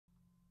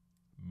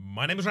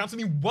My name is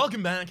Rhapsody.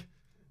 Welcome back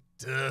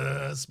to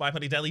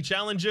SpyParty Daily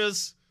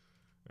Challenges.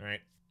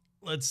 Alright,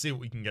 let's see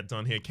what we can get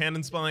done here.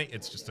 Cannon Spy,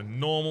 it's just a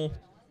normal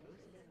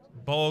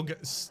bog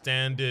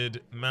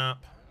standard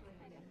map.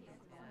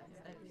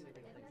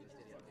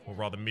 Or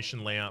rather,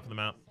 mission layout for the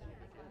map.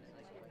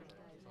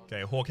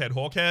 Okay,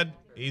 Hawkhead.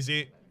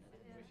 Easy.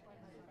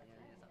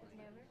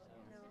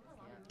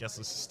 Guess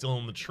this is still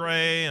on the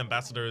tray.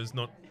 Ambassador is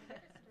not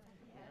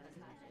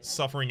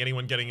suffering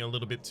anyone getting a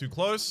little bit too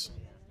close.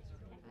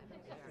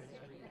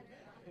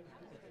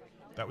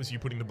 That was you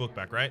putting the book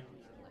back, right?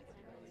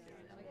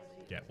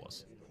 Yeah, it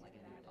was.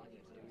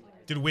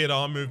 Did a weird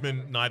arm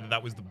movement. Neither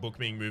that was the book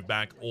being moved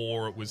back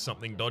or it was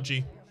something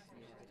dodgy.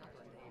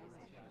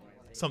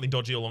 Something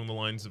dodgy along the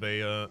lines of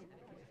a,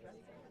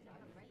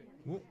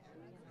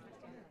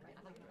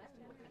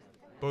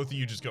 both of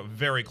you just got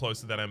very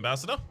close to that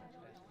ambassador.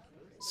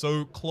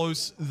 So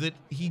close that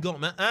he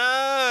got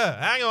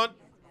hang on.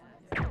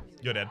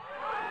 You're dead.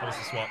 That was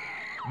the swap.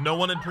 No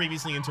one had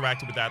previously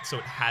interacted with that, so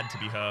it had to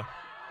be her.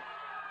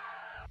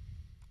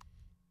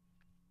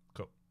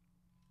 Cool.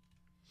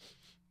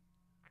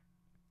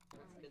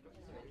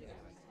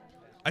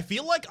 I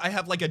feel like I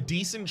have like a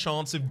decent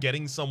chance of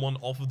getting someone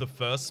off of the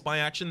first spy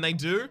action they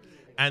do,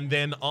 and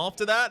then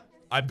after that,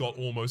 I've got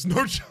almost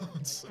no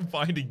chance of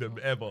finding them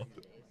ever.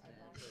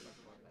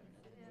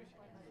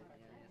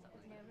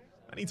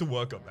 I need to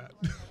work on that.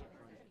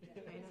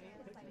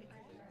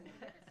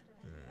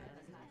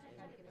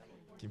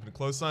 Keeping a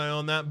close eye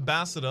on that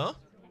ambassador.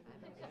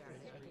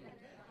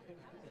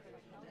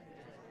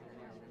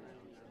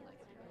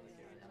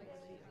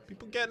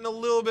 People getting a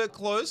little bit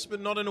close, but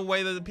not in a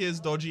way that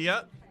appears dodgy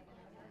yet.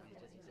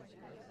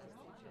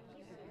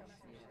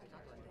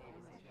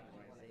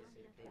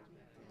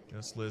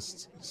 Guest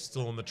list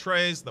still on the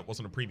trays. That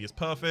wasn't a previous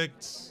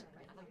perfect.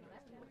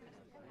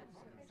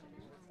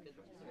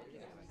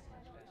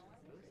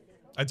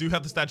 I do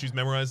have the statues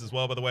memorized as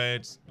well, by the way.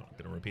 It's not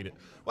gonna repeat it.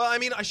 Well, I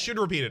mean, I should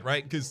repeat it,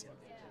 right? Because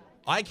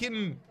I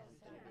can...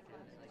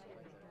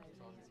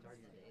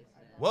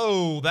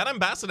 Whoa, that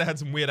ambassador had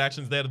some weird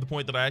actions there to the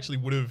point that I actually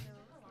would have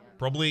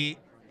probably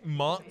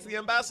marked the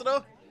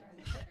ambassador.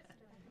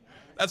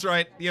 That's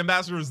right, the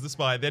ambassador is the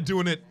spy. They're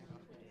doing it.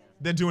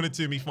 They're doing it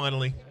to me,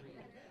 finally.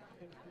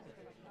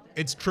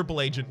 It's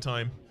triple agent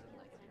time.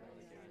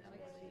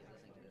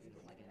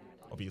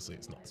 Obviously,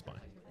 it's not the spy.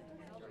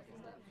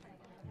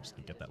 I'm just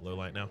gonna get that low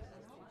light now.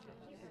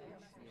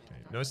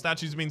 Okay, no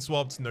statues have been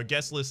swapped. No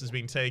guest list has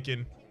been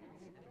taken.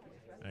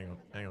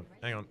 Hang on.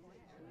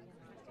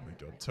 Oh my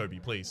god, Toby,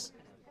 please.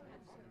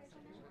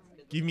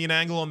 Give me an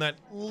angle on that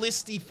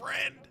listy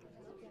friend.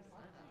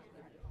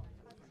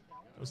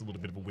 That was a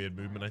little bit of a weird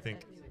movement, I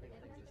think.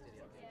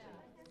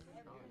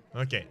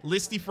 Okay,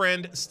 listy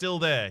friend still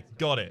there.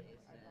 Got it.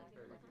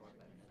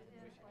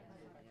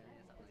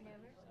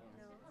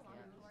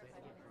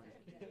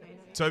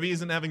 Toby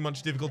isn't having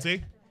much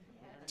difficulty.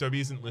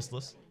 Toby isn't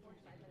listless.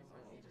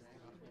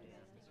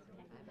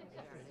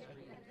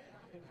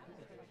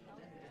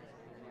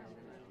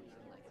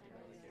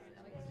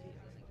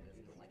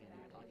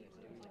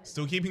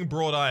 Still keeping a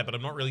broad eye, but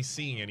I'm not really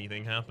seeing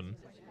anything happen.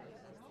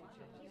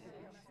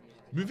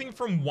 Moving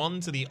from one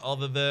to the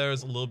other there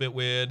is a little bit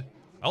weird.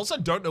 I also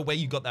don't know where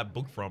you got that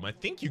book from. I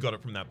think you got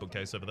it from that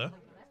bookcase over there.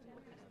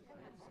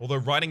 Although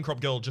Riding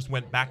Crop Girl just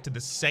went back to the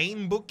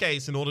same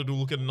bookcase in order to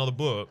look at another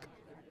book.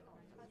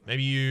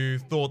 Maybe you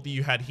thought that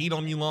you had heat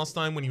on you last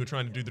time when you were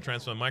trying to do the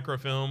transfer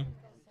microfilm.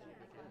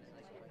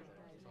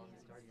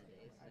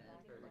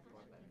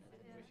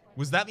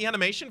 Was that the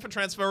animation for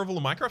transferable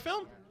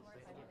microfilm?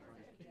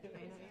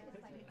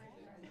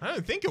 I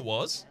don't think it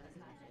was.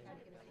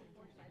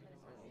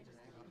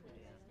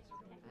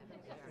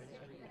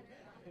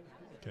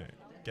 Okay,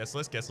 guest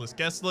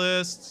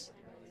list.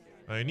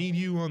 I need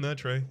you on that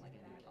tray.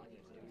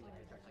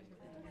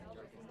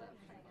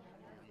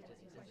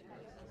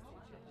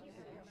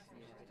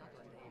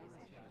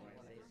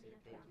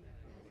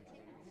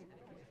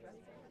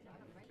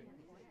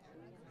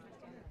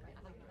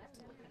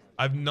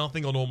 I have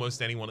nothing on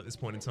almost anyone at this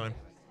point in time.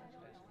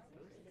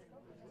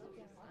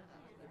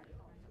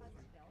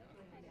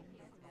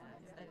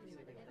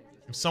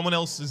 If someone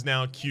else is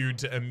now queued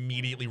to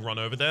immediately run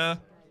over there,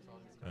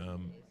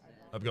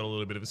 I've got a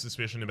little bit of a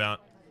suspicion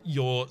about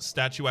your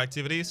statue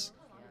activities.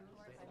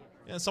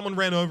 Yeah, someone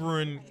ran over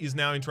and is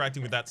now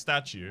interacting with that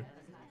statue.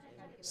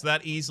 So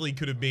that easily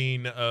could have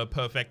been a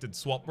perfected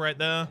swap right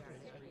there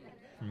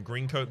from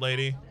Greencoat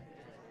Lady.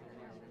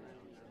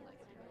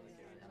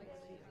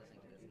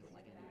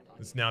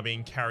 It's now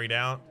being carried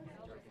out.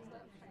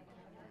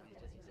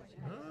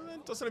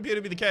 That doesn't appear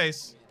to be the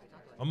case.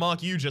 I'll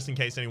mark you just in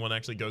case anyone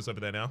actually goes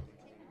over there now.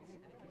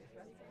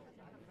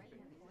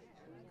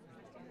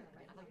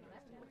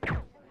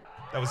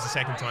 That was the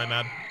second time,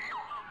 Ad.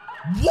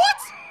 What?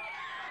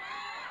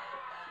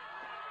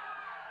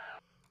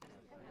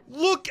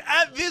 Look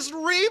at this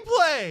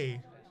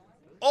replay!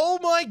 Oh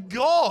my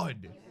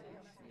god!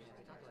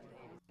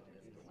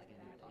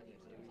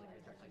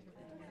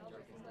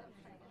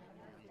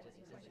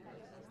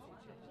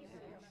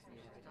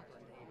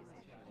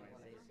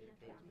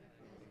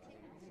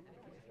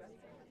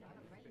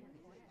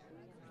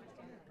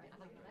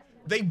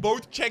 They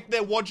both checked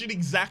their watch at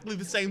exactly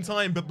the same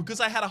time, but because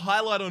I had a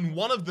highlight on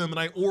one of them and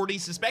I already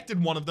suspected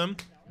one of them,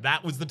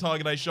 that was the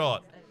target I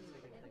shot.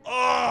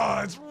 Oh,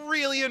 it's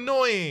really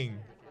annoying.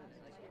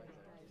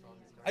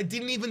 I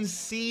didn't even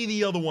see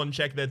the other one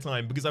check their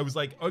time because I was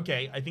like,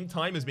 okay, I think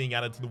time is being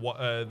added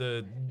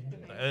to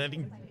I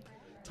think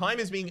time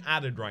is being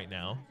added right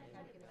now.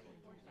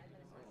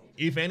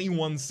 If any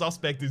one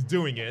suspect is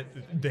doing it,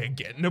 they're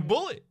getting a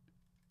bullet.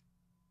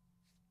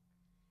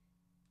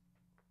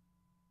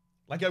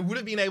 Like, I would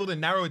have been able to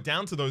narrow it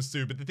down to those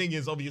two, but the thing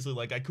is, obviously,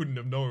 like, I couldn't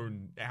have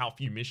known how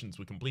few missions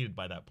were completed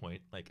by that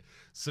point. Like,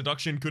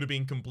 seduction could have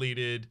been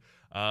completed,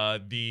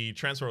 the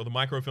transfer of the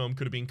microfilm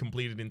could have been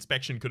completed,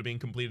 inspection could have been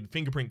completed,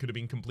 fingerprint could have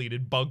been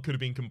completed, bug could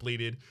have been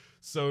completed.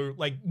 So,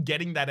 like,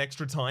 getting that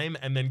extra time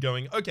and then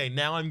going, okay,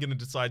 now I'm going to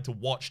decide to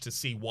watch to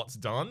see what's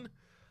done.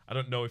 I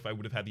don't know if I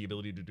would have had the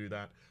ability to do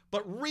that.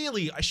 But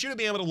really, I should have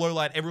been able to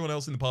low-light everyone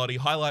else in the party,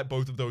 highlight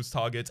both of those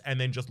targets, and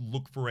then just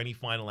look for any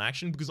final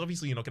action, because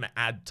obviously you're not going to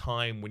add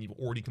time when you've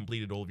already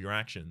completed all of your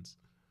actions.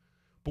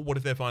 But what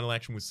if their final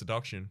action was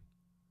seduction?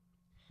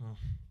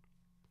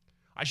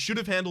 I should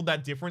have handled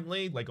that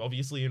differently, like,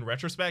 obviously in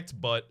retrospect,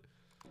 but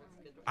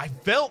I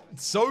felt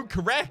so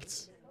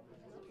correct.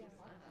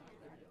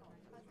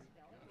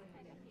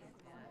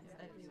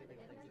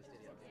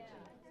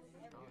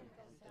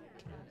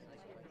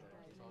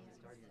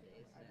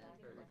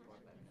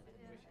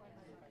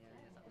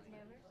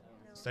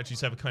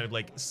 Statues have a kind of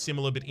like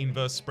similar but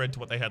inverse spread to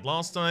what they had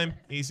last time.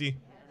 Easy.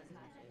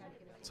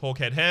 It's Hawk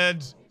head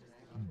head.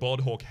 Bod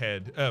Hawk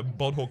head.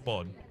 Bod Hawk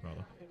bod,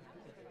 rather.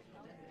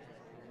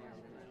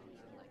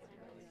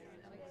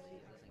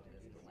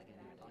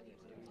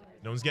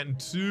 No one's getting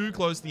too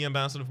close to the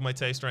ambassador for my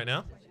taste right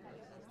now.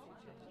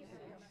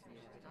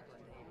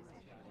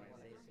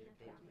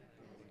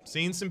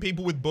 Seen some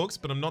people with books,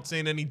 but I'm not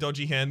seeing any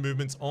dodgy hand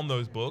movements on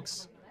those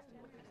books.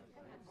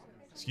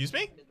 Excuse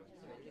me?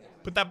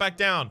 Put that back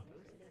down.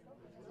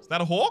 Is that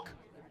a hawk?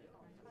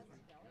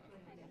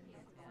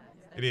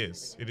 It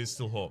is. It is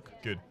still Hawk.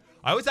 Good.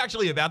 I was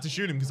actually about to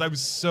shoot him because I was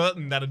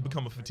certain that had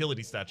become a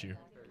fertility statue.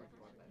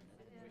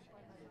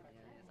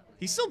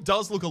 He still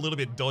does look a little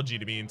bit dodgy,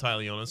 to be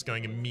entirely honest,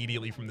 going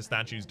immediately from the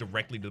statues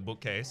directly to the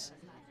bookcase.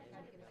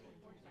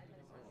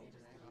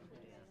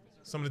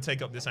 So I'm going to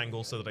take up this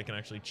angle so that I can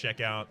actually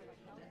check out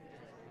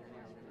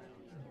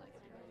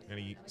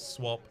any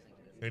swap,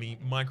 any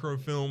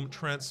microfilm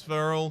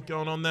transferal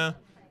going on there.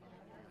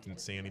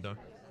 Didn't see any though.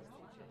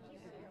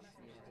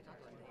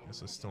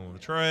 This is still on the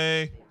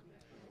tray.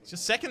 It's your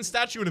second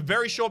statue in a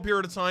very short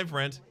period of time,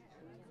 friend.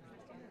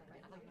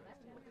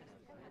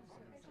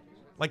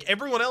 Like,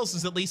 everyone else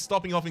is at least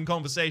stopping off in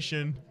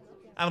conversation,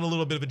 having a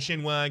little bit of a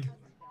chin wag.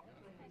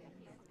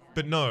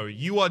 But no,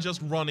 you are just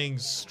running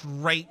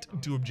straight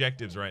to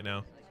objectives right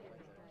now.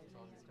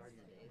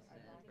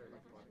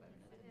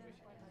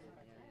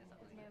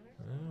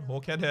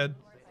 Hawk head head.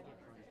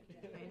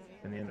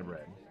 And the end of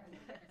red.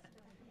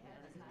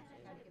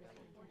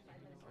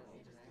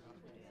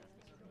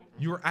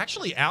 You were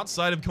actually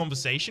outside of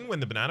conversation when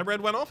the banana bread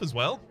went off as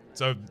well.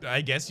 So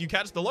I guess you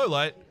catch the low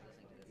light.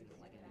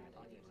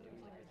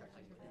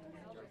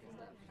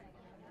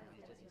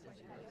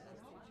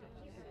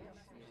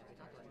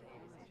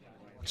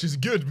 Which is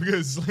good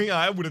because yeah,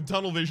 I would have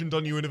tunnel visioned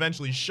on you and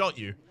eventually shot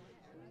you.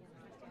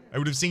 I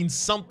would have seen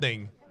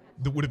something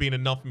that would have been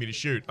enough for me to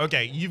shoot.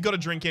 Okay, you've got a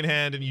drink in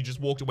hand and you just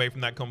walked away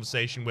from that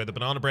conversation where the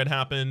banana bread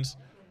happened.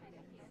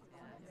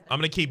 I'm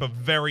going to keep a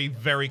very,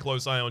 very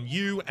close eye on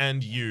you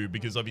and you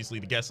because obviously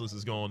the guest list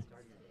is gone.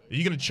 Are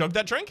you going to chug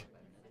that drink?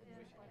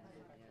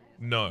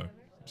 No. I'm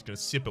just going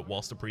to sip it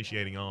whilst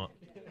appreciating art.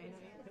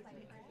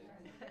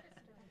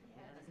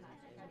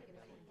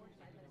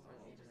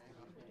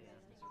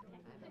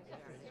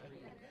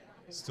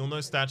 Still no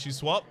statue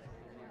swap.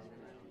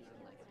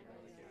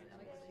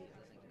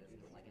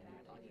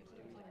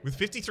 With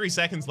 53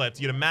 seconds left,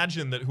 you'd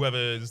imagine that whoever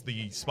is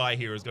the spy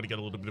here has got to get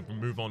a little bit of a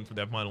move on for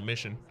their final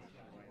mission.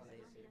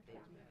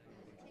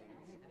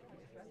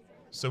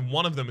 So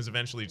one of them is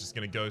eventually just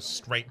going to go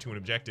straight to an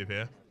objective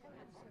here.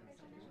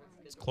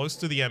 It's close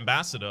to the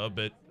ambassador,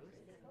 but...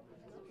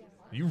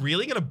 Are you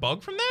really going to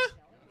bug from there?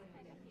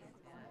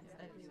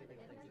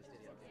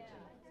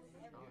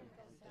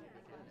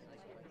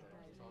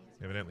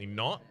 Evidently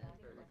not.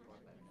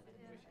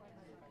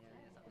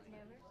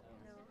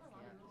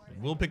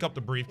 We'll pick up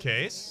the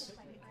briefcase.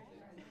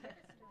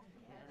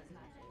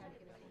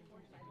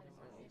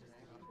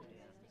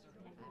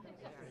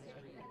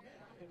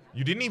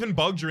 You didn't even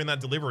bug during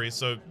that delivery,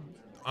 so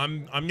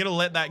I'm gonna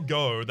let that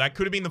go. That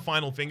could have been the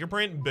final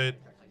fingerprint, but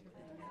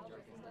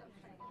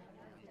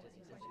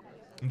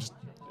I'm just,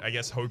 I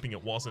guess, hoping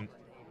it wasn't.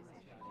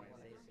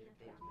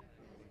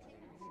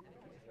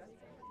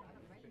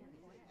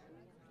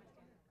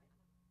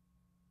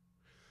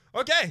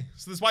 Okay,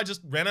 so this spy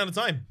just ran out of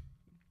time.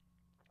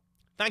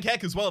 Thank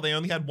heck as well, they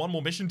only had one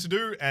more mission to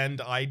do,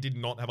 and I did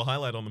not have a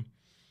highlight on them.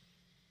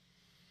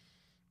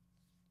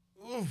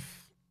 Oof.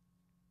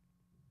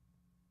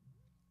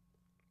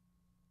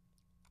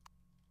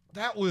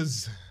 That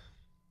was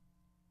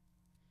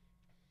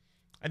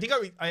I think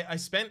I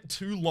spent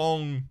too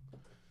long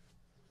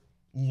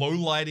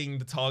low-lighting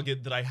the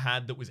target that I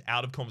had that was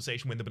out of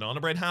conversation when the banana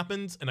bread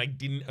happened, and I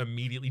didn't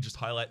immediately just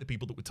highlight the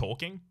people that were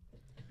talking.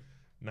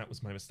 And that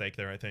was my mistake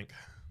there, I think.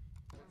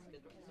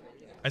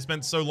 I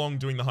spent so long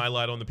doing the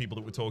highlight on the people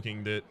that were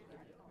talking that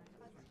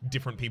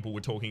different people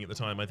were talking at the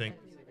time, I think.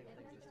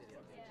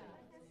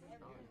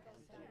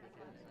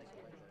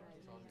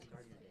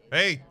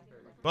 Hey,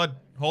 bud,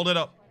 hold it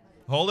up.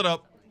 Hold it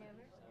up.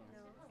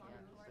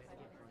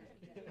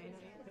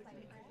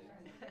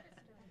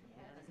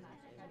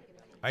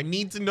 I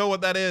need to know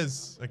what that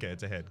is. Okay,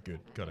 it's a head.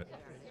 Good. Got it.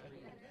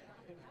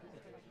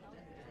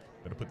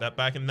 Better put that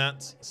back in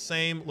that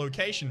same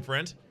location,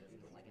 friend.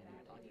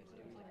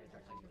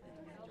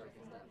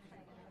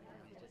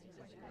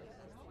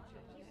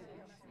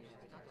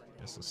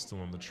 Guess it's still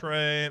on the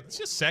tray. It's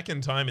your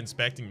second time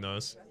inspecting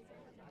those.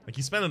 Like,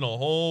 you're spending a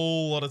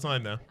whole lot of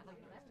time there.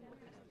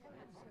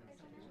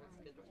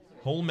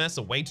 Whole mess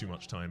of way too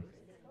much time.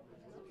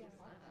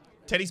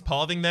 Teddy's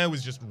pathing there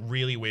was just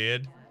really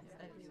weird.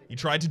 He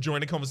tried to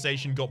join a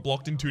conversation, got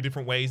blocked in 2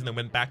 different ways, and then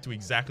went back to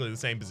exactly the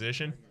same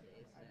position.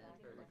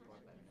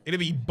 It'd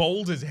be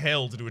bold as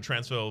hell to do a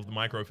transfer of the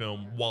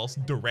microfilm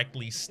whilst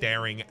directly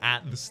staring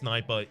at the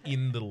sniper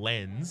in the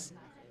lens.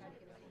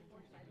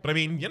 But I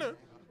mean, you know,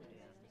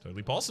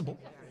 totally possible.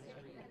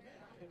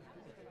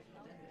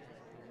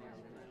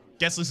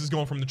 Guest list is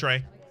gone from the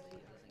tray.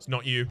 It's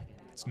not you.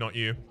 It's not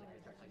you.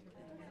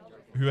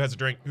 Who has a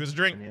drink? Who has a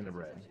drink? And the end of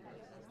red.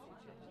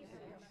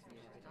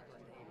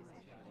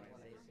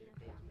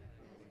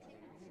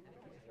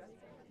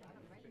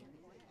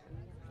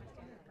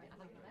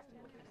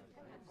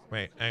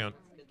 Wait, hang on.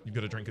 You've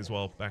got a drink as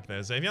well back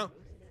there, Xavier.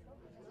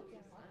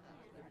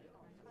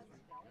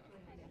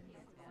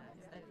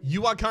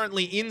 You are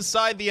currently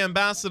inside the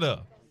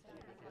ambassador.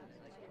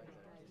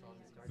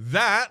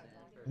 That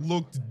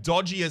looked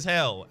dodgy as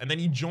hell. And then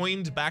you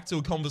joined back to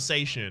a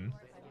conversation.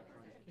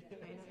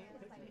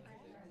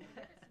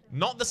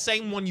 Not the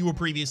same one you were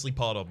previously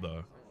part of,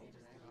 though.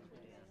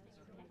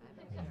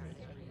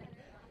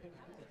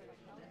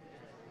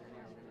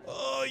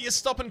 Oh, you're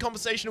stopping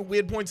conversation at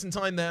weird points in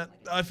time there.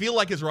 I feel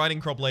like it's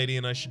riding Crop Lady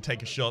and I should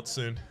take a shot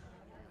soon.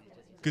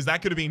 Because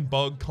that could have been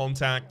bug,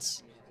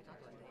 contacts.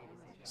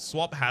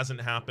 Swap hasn't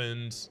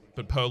happened,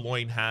 but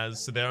Purloin has,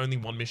 so they're only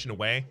 1 mission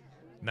away.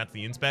 And that's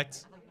the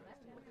inspect.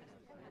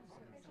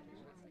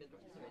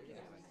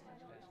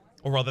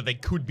 Or rather, they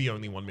could be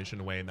only 1 mission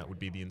away and that would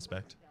be the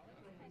inspect.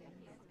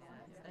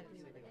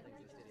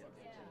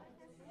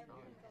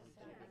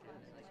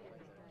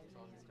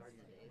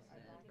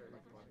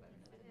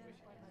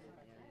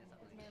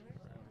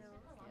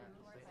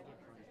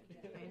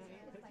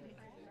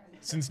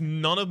 Since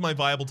none of my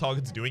viable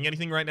targets are doing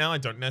anything right now, I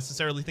don't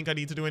necessarily think I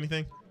need to do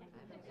anything.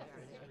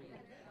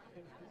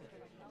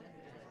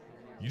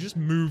 You just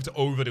moved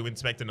over to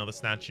inspect another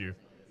statue.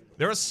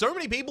 There are so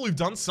many people who've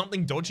done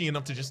something dodgy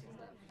enough to just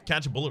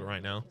catch a bullet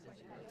right now.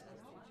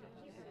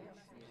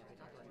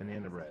 And the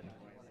end of red.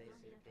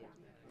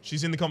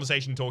 She's in the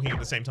conversation talking at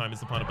the same time as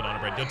the pint of banana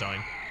bread. You're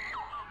dying.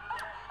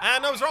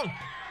 And I was wrong.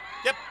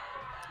 Yep.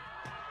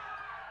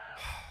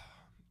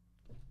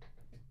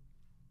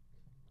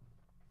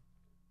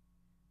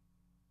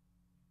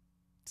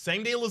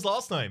 Same deal as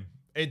last time.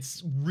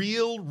 It's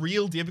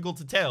real difficult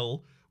to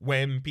tell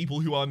when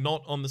people who are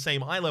not on the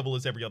same eye level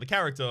as every other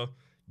character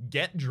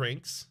get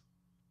drinks.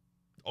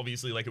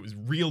 Obviously, like, it was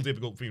real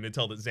difficult for you to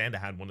tell that Xander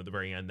had one at the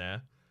very end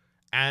there.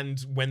 And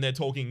when they're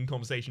talking in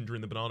conversation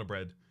during the banana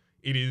bread,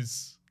 it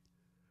is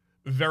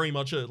very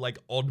much a, like,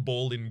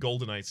 oddball in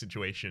GoldenEye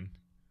situation.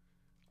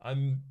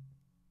 I'm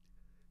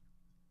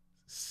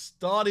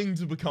starting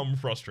to become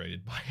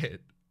frustrated by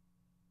it.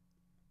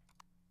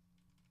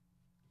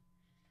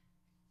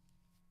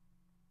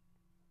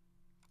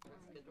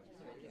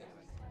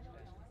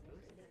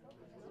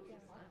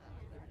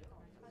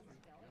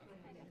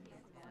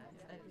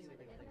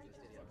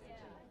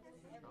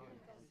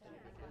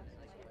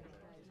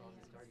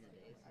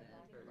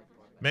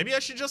 Maybe I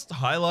should just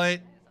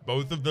highlight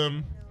both of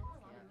them.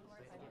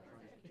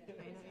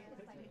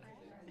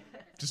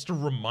 Just to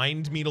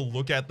remind me to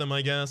look at them,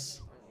 I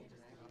guess.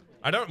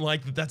 I don't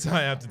like that that's how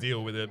I have to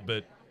deal with it,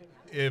 but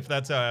if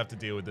that's how I have to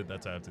deal with it,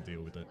 that's how I have to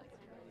deal with it.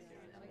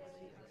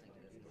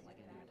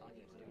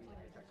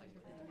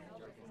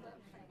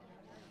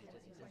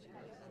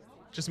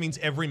 Just means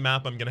every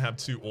map I'm gonna have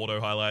 2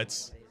 auto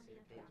highlights.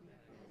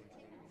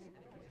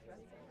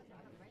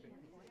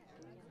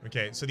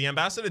 Okay, so the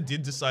ambassador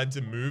did decide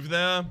to move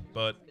there,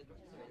 but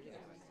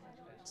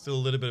still a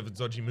little bit of a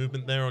dodgy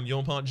movement there on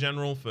your part,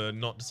 General, for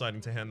not deciding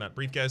to hand that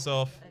briefcase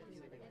off.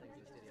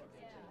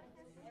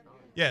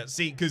 Yeah,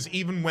 see, because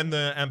even when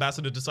the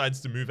ambassador decides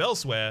to move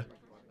elsewhere,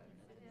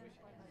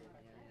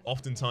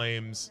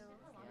 oftentimes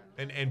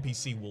an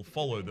NPC will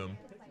follow them.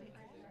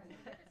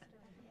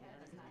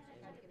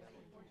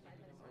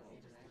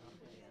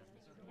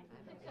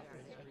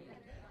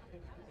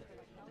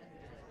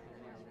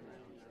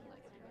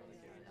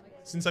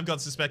 Since I've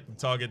got suspected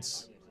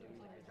targets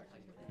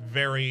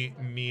very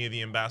near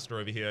the ambassador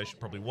over here, I should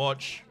probably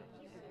watch.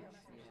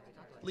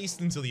 At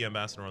least until the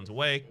ambassador runs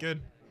away. Good.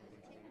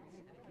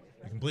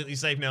 You're completely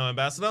safe now,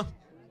 ambassador.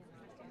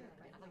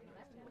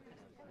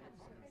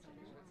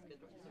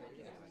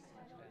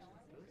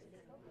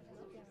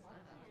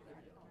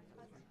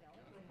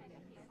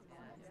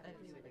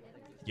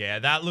 Yeah,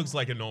 that looks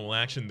like a normal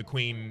action. The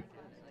queen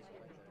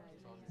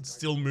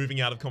still moving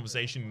out of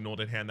conversation in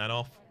order to hand that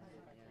off.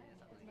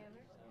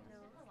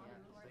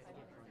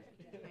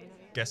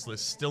 Guest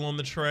list still on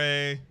the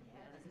tray.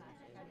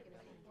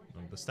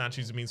 None of the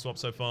statues have been swapped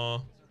so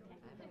far.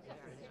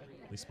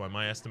 At least by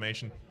my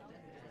estimation.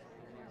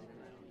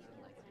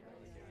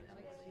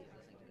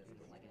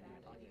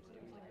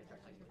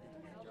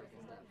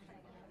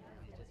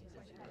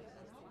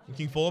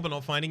 Looking forward, but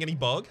not finding any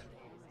bug.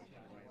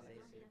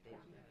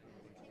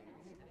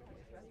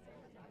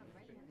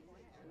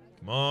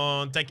 Come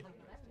on, take it.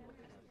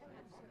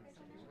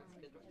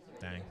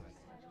 Dang.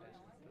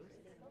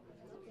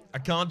 I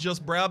can't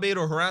just browbeat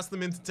or harass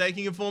them into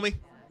taking it for me.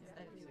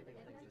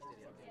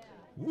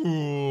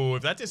 Ooh,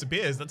 if that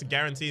disappears, that's a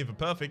guarantee of a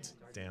perfect.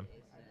 Damn.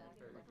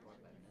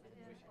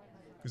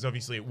 Because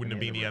obviously it wouldn't have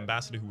been the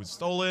ambassador who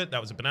stole it. That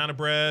was a banana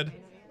bread.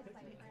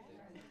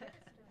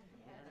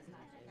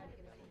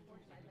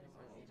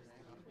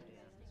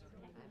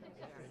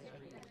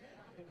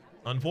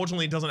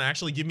 Unfortunately, it doesn't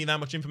actually give me that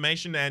much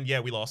information, and yeah,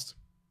 we lost.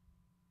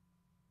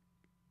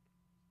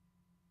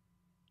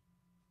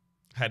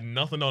 Had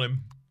nothing on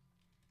him.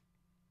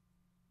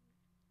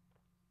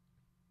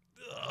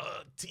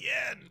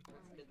 Tien.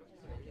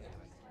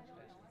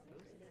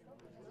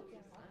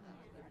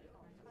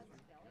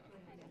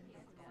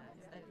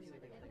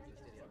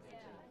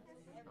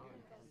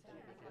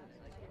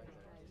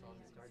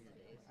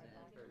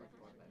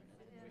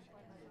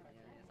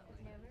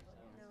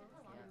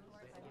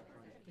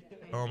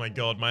 Oh my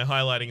god, my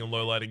highlighting and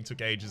lowlighting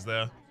took ages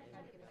there.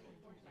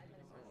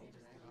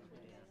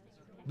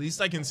 At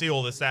least I can see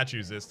all the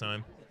statues this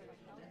time.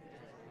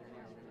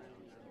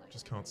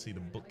 Just can't see the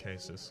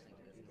bookcases.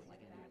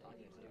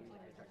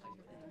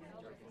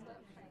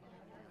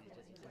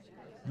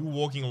 You were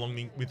walking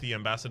along with the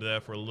ambassador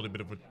there for a little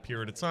bit of a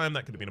period of time.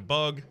 That could have been a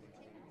bug.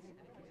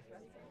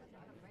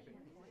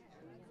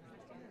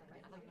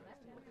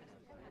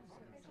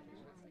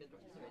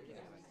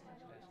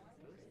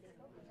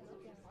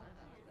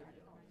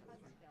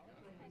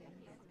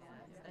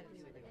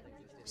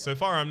 So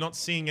far, I'm not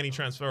seeing any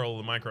transferal of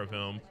the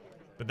microfilm,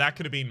 but that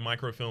could have been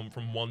microfilm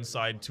from one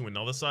side to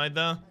another side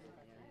there.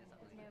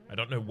 I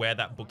don't know where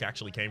that book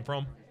actually came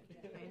from.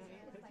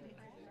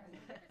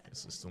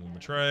 This is still in the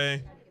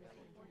tray.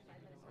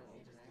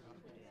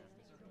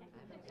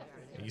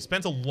 You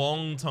spent a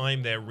long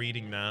time there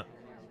reading that.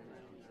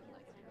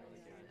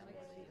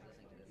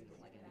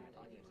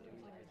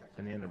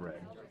 And the end of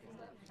red.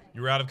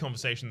 You were out of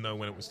conversation, though,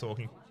 when it was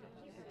talking.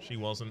 She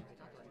wasn't.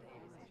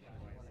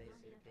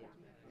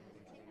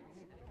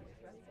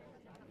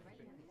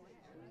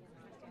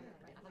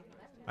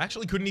 I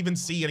actually couldn't even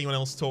see anyone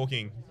else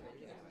talking.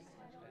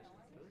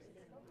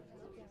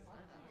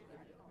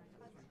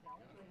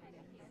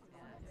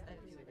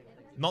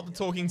 Not the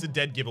talking's a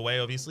dead giveaway,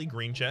 obviously.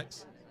 Green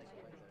checks.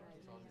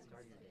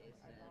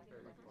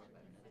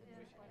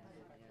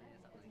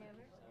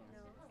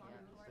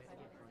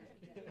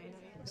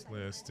 This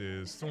list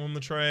is still on the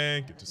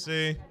tray. Good to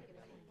see.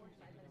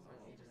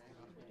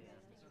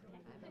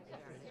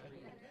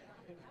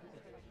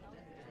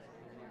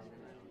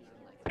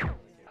 There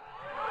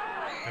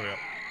we go.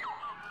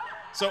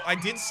 So I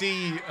did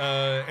see,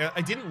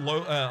 I didn't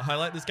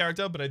highlight this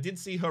character, but I did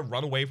see her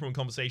run away from a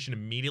conversation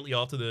immediately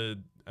after the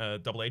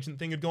double agent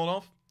thing had gone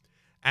off.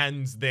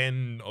 And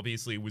then,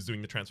 obviously, was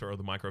doing the transfer of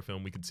the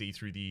microfilm. We could see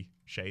through the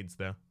shades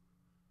there.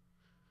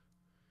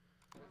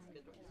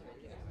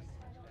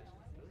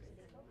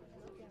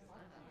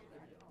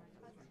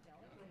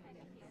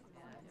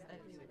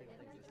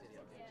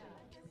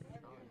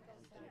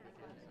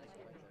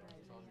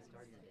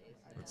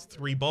 That's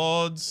 3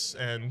 bods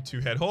and 2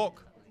 head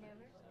hawk.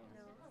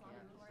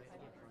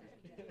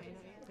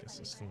 Guess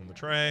it's still in the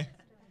tray.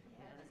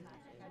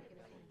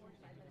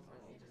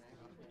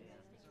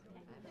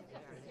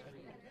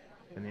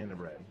 And the end of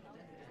red.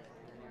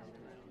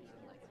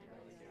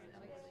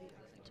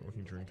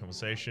 Talking during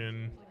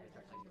conversation.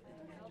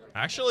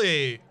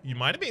 Actually, you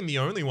might have been the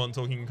only one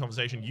talking in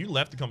conversation. You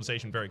left the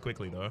conversation very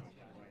quickly, though.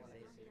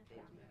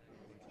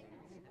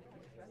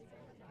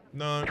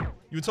 No,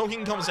 you were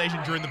talking in conversation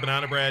during the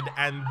banana bread,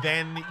 and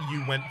then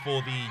you went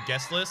for the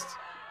guest list.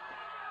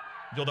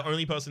 You're the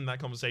only person in that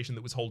conversation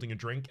that was holding a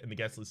drink, and the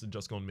guest list had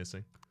just gone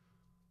missing.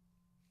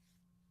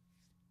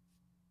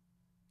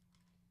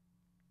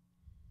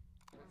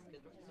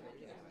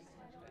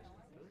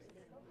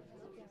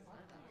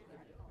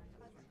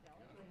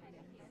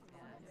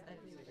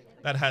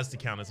 That has to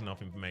count as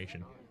enough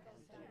information.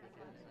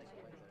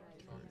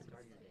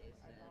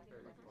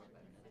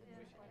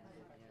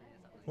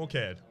 Hawk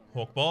head.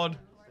 Hawk bod.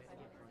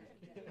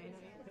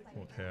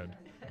 Hawk head.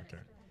 Okay.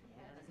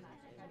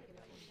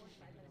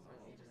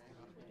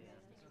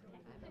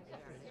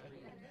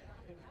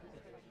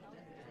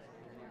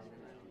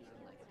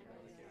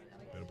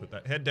 Better put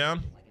that head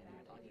down.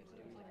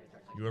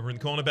 You over in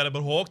the corner better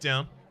put Hawk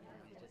down.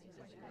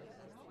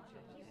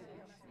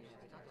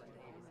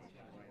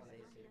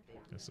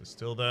 Guess they're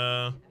still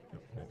there.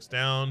 Yep, Hawk's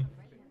down.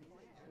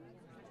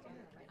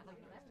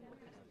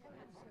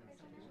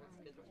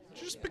 Did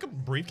you just pick up a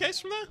briefcase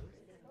from there?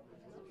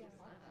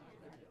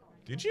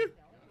 Did you?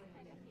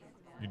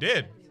 You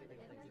did.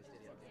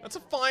 That's a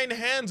fine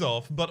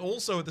handoff, but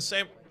also at the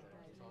same...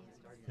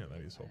 Yeah, that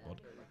is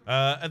odd.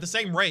 At the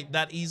same rate,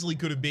 that easily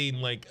could have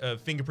been like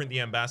fingerprint the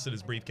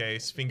ambassador's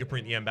briefcase,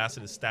 fingerprint the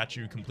ambassador's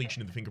statue,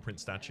 completion of the fingerprint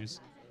statues.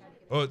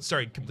 Oh,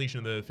 sorry, completion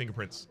of the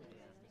fingerprints.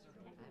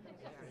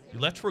 You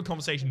left for a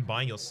conversation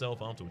by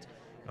yourself afterwards.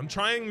 I'm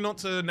trying not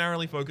to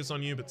narrowly focus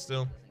on you, but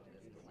still,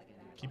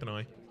 keep an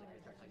eye.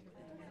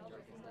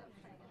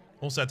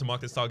 Also had to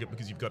mark this target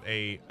because you've got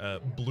a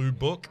blue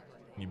book.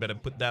 You better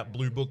put that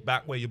blue book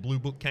back where your blue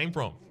book came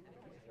from.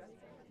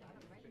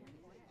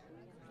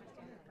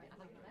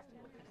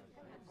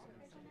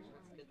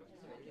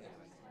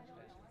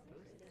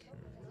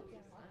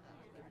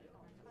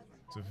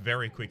 It's a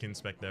very quick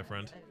inspect there,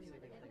 friend.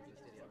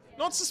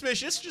 Not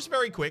suspicious, just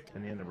very quick.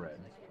 And the end of red.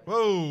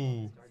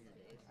 Whoa.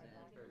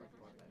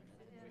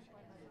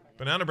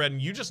 Banana bread, and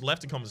you just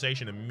left a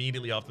conversation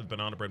immediately after the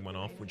banana bread went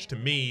off, which to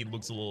me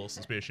looks a little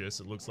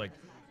suspicious. It looks like,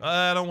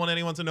 I don't want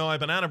anyone to know I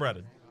banana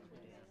breaded.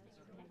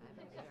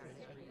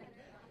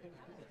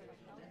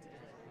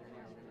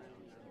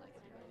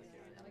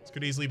 This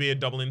could easily be a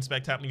double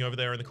inspect happening over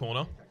there in the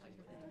corner.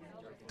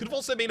 Could have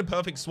also been a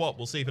perfect swap.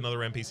 We'll see if another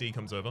NPC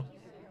comes over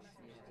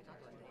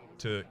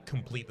to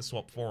complete the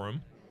swap for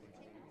him.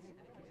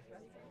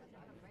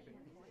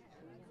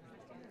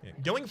 Yeah.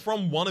 Going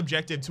from one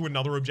objective to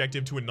another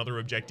objective to another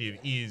objective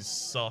is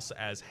sus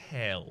as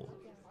hell.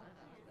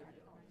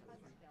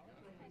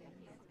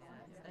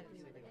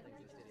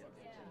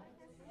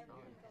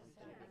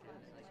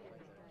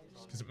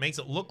 Because it makes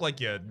it look like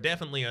you're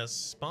definitely a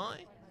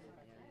spy.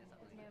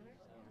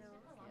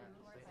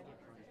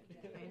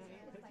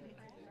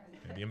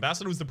 Yeah, the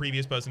ambassador was the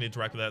previous person to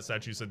interact with that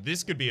statue, so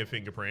this could be a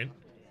fingerprint.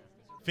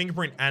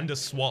 Fingerprint and a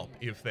swap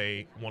if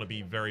they want to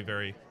be very,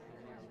 very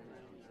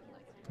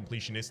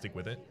completionistic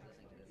with it.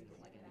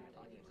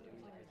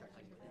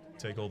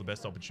 Take all the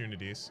best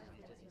opportunities.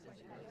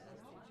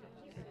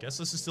 I guess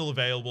this is still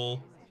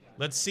available.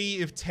 Let's see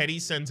if Teddy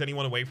sends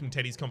anyone away from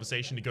Teddy's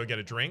conversation to go get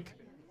a drink.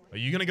 Are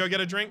you gonna go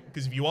get a drink?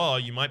 Because if you are,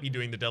 you might be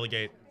doing the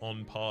delegate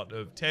on part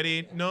of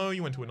Teddy. No,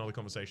 you went to another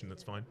conversation.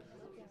 That's fine.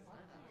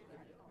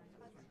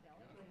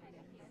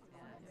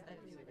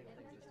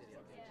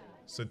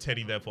 So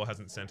Teddy, therefore,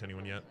 hasn't sent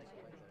anyone yet.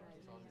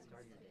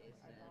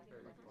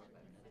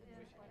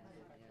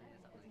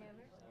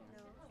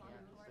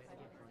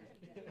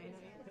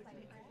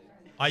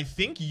 I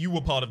think you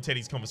were part of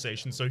Teddy's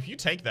conversation, so if you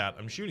take that,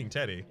 I'm shooting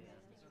Teddy.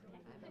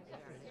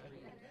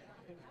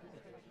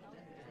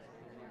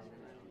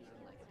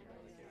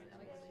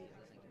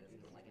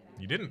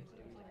 You didn't.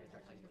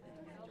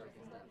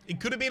 It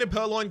could have been a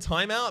Purloin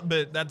timeout,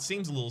 but that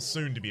seems a little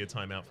soon to be a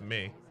timeout for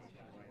me.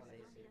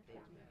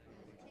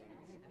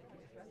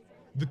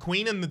 The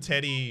Queen and the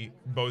Teddy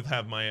both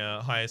have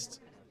my highest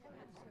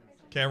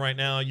care right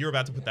now. You're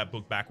about to put that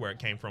book back where it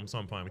came from, so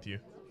I'm fine with you.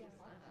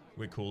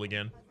 We're cool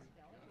again.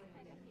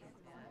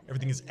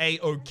 Everything is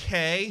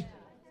A-okay.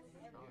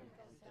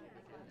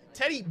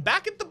 Teddy,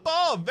 back at the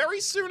bar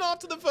very soon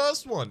after the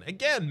first one.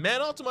 Again,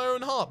 man after my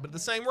own heart, but at the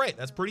same rate.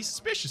 That's pretty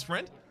suspicious,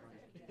 friend.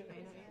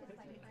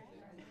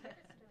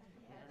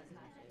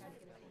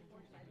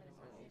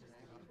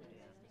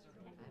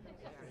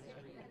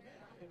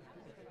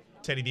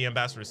 Teddy, the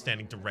ambassador, is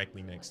standing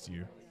directly next to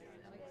you.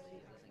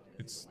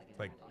 It's,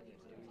 like,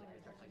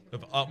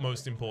 of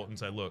utmost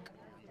importance I look.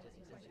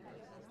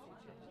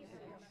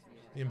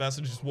 The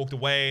ambassador just walked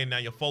away, and now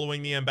you're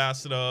following the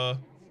ambassador.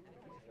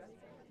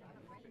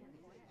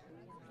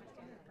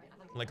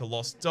 Like a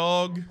lost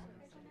dog.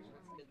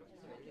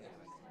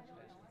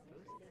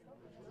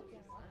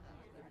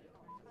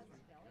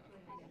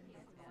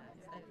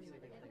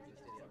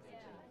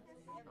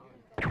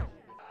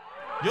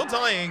 You're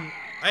dying.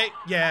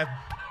 Yeah,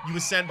 you were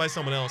sent by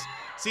someone else.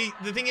 See,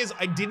 the thing is,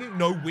 I didn't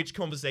know which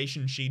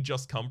conversation she'd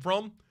just come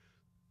from,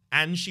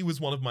 and she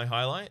was one of my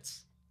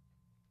highlights.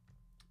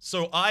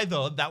 So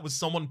either that was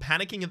someone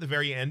panicking at the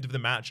very end of the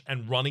match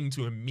and running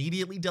to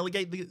immediately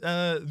delegate the,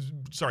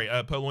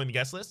 Purloin the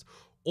guest list,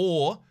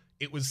 or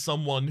it was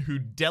someone who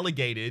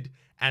delegated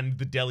and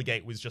the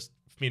delegate was just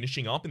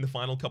finishing up in the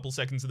final couple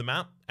seconds of the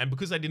map. And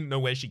because I didn't know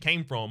where she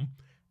came from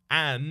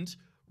and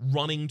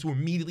running to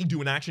immediately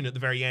do an action at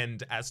the very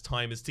end as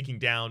time is ticking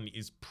down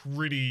is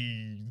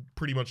pretty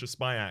much a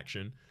spy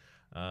action.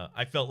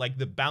 I felt like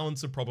the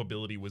balance of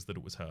probability was that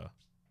it was her.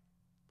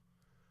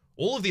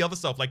 All of the other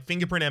stuff, like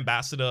Fingerprint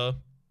Ambassador,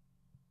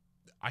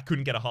 I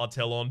couldn't get a hard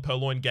tell on.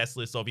 Purloin Guest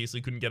List,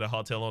 obviously, couldn't get a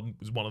hard tell on. It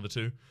was one of the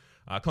two.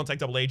 Contact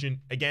Double Agent,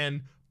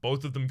 again,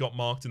 both of them got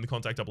marked in the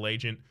Contact Double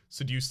Agent.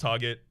 Seduce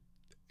Target,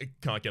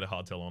 can't get a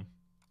hard tell on.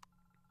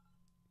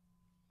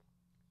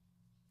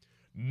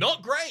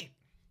 Not great.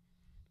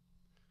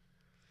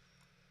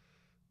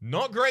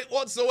 Not great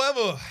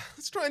whatsoever.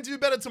 Let's try and do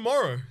better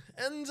tomorrow.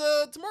 And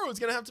tomorrow is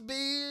going to have to be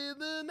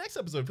the next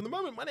episode. For the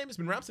moment, my name has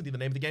been Rhapsody. The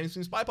name of the game has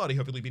been SpyParty.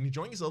 Hopefully you've been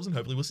enjoying yourselves, and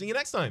hopefully we'll see you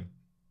next time.